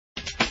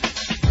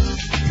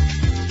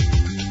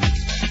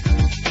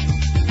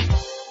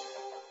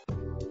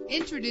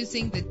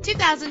Introducing the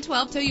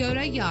 2012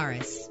 Toyota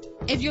Yaris.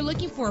 If you're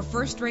looking for a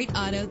first-rate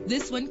auto,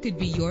 this one could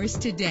be yours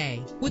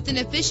today. With an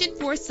efficient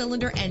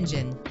 4-cylinder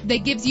engine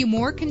that gives you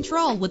more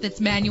control with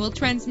its manual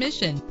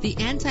transmission, the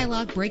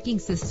anti-lock braking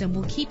system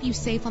will keep you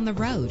safe on the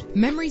road.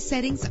 Memory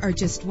settings are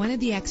just one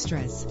of the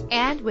extras.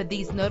 And with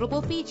these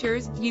notable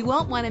features, you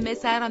won't want to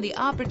miss out on the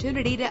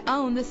opportunity to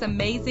own this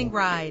amazing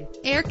ride.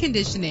 Air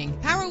conditioning,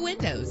 power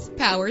windows,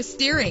 power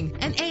steering,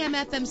 an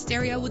AM/FM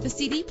stereo with a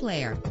CD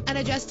player, an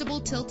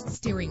adjustable tilt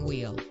steering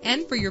wheel.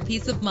 And for your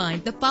peace of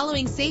mind, the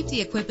following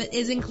safety equipment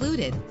is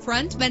included: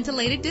 front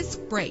ventilated disc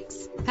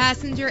brakes,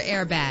 passenger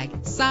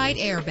airbag, side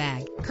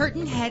airbag,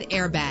 curtain head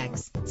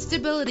airbags,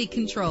 stability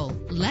control.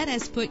 Let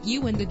us put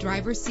you in the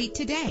driver's seat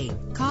today.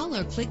 Call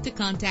or click to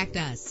contact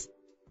us.